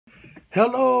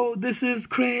Hello, this is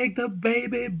Craig the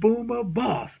Baby Boomer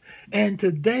Boss, and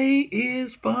today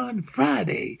is Fun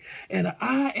Friday, and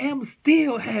I am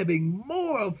still having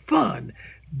more fun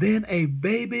than a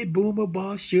baby boomer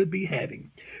boss should be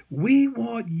having. We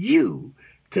want you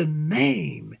to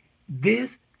name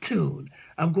this tune.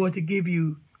 I'm going to give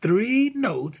you three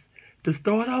notes to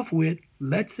start off with.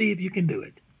 Let's see if you can do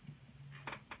it.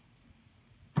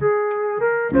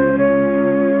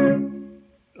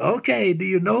 Okay, do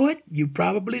you know it? You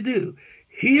probably do.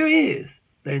 Here is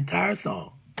the entire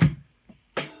song.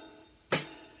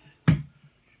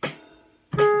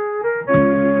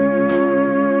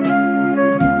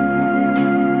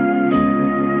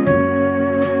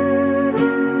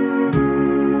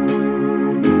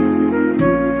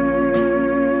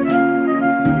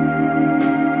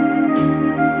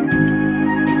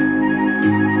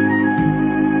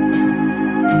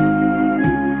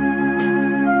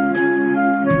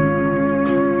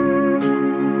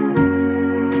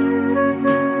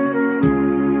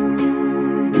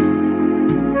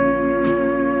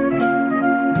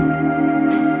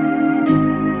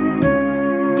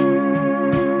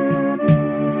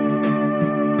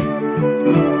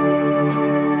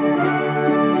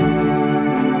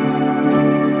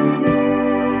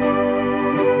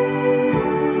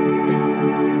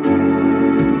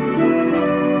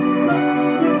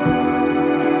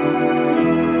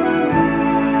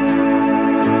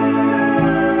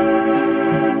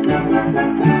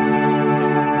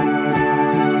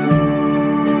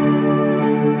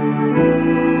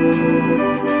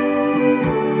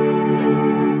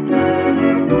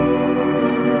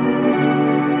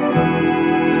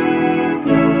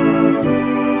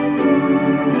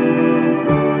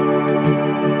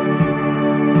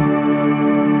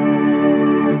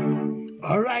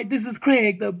 All right, this is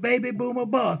Craig, the baby boomer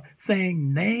boss,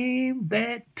 saying name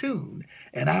that tune.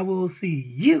 And I will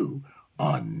see you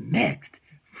on next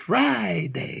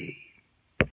Friday.